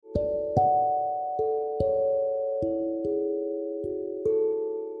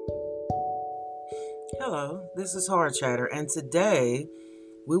Hello, this is Hard Chatter, and today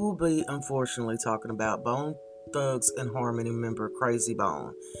we will be unfortunately talking about Bone Thugs and Harmony member Krazie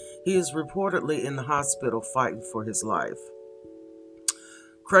Bone. He is reportedly in the hospital fighting for his life.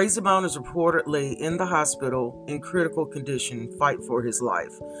 Krazie Bone is reportedly in the hospital in critical condition, fight for his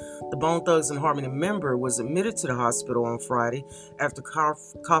life. The Bone Thugs and Harmony member was admitted to the hospital on Friday after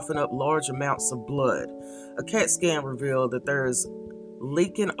coughing up large amounts of blood. A CAT scan revealed that there is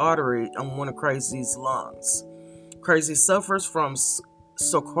leaking artery on one of Krazie's lungs. Krazie suffers from now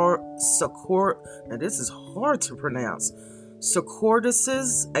this is hard to pronounce.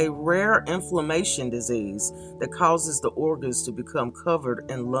 Sarcoidosis, a rare inflammation disease that causes the organs to become covered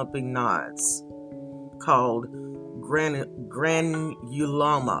in lumpy knots called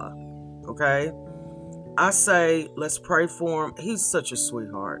granuloma. Okay? I say, let's pray for him. He's such a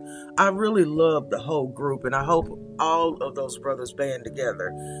sweetheart. I really love the whole group, and I hope all of those brothers band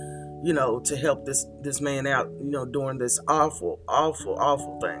together, to help this man out, during this awful, awful,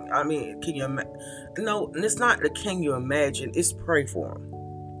 awful thing. I mean, can you imagine? No, and it's not the can you imagine, it's pray for him.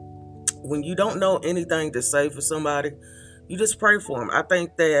 When you don't know anything to say for somebody, you just pray for him. I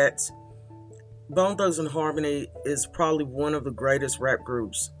think that Bone Thugs and Harmony is probably one of the greatest rap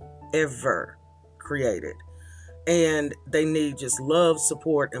groups ever created, and they need just love,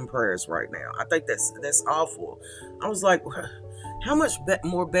 support, and prayers right now. I think that's awful. I was like, how much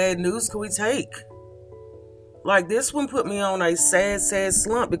more bad news can we take? Like, this one put me on a sad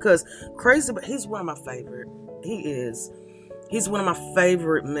slump, because Krazie, he's one of my favorite. He's one of my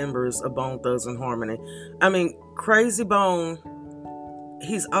favorite members of Bone Thugs and Harmony. I mean, Krazie Bone,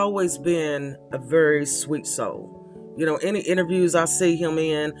 he's always been a very sweet soul. Any interviews I see him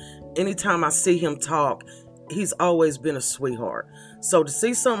in, anytime I see him talk, he's always been a sweetheart. So to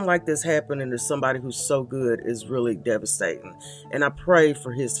see something like this happening to somebody who's so good is really devastating. And I pray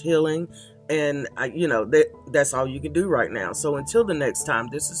for his healing. And that's all you can do right now. So until the next time,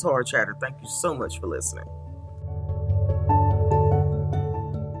 this is Hard Chatter. Thank you so much for listening.